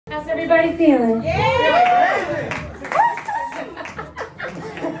How's everybody feeling? Yeah!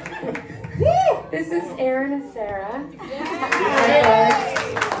 This is Aaron and Sarah. Yeah.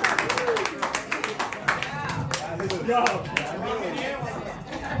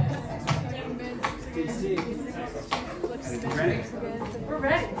 Ready? We're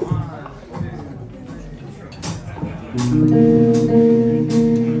ready.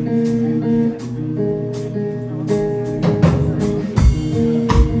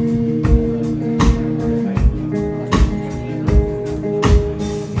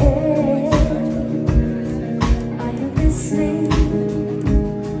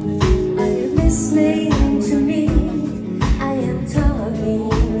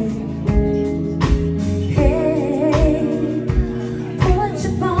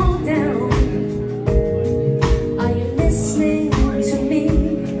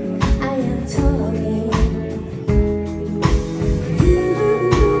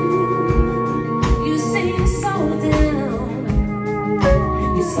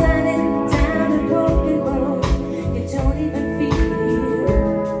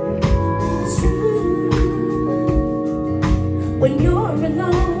 When you're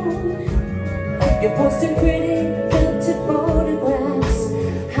alone, you're posting pretty filtered photographs,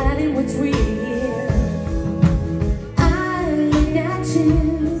 hiding what's real. I look at you,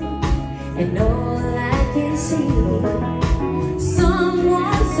 and all I can see,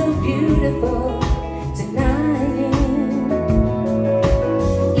 someone so beautiful tonight.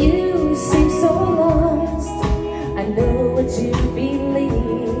 You seem so lost, I know what you believe.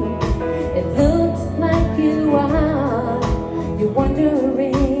 It looks like you are. You're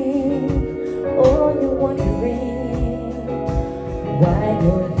wondering, oh, you're wondering why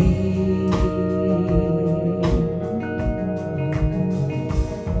you're here.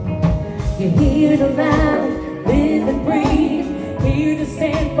 You're here to laugh, live and breathe, here to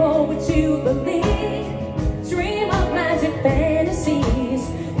stand for what you believe. Dream of magic fantasies,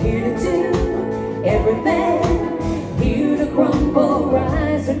 here to do everything, here to crumble,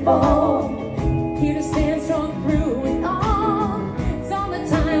 rise and fall, here to stand strong through it all.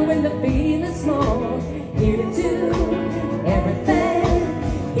 When the feeling's small, here to do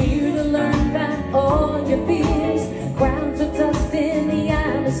everything, here to learn that all your fears, crowds of dust in the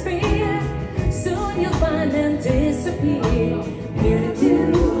atmosphere, soon you'll find them disappear, here to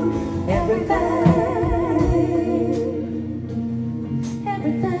do everything,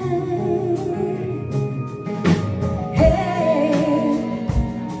 everything. Hey,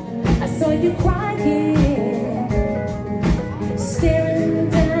 I saw you crying, staring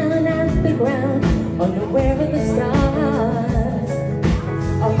down at the ground, unaware of the stars.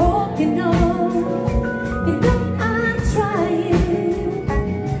 I hope you know I'm trying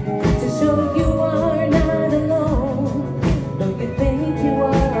to show you are not alone. Though you think you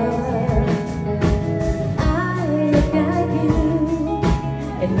are,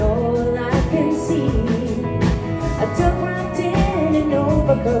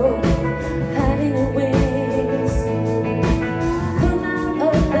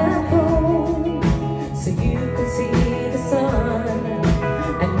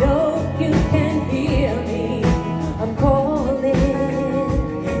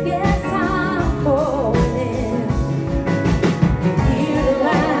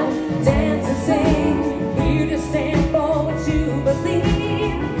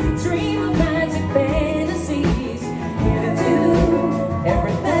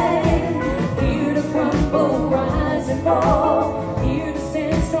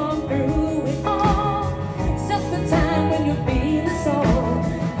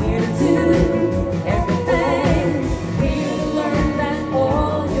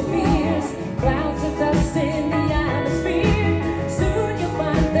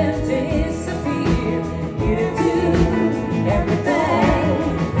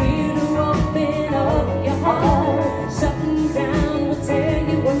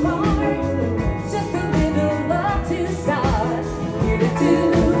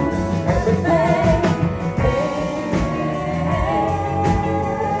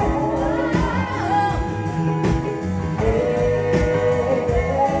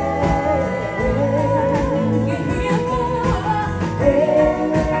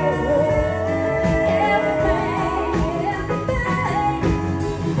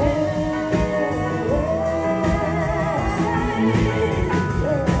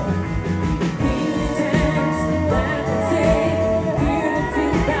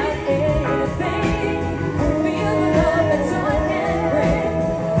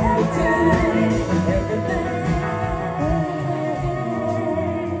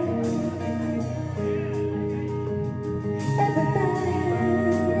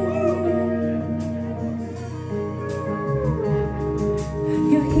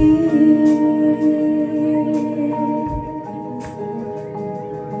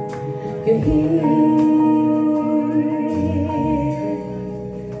 you're here.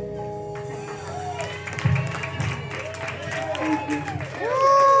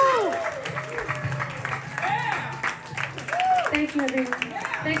 Thank you, everyone.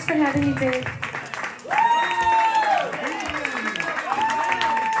 Thanks for having me, Dave.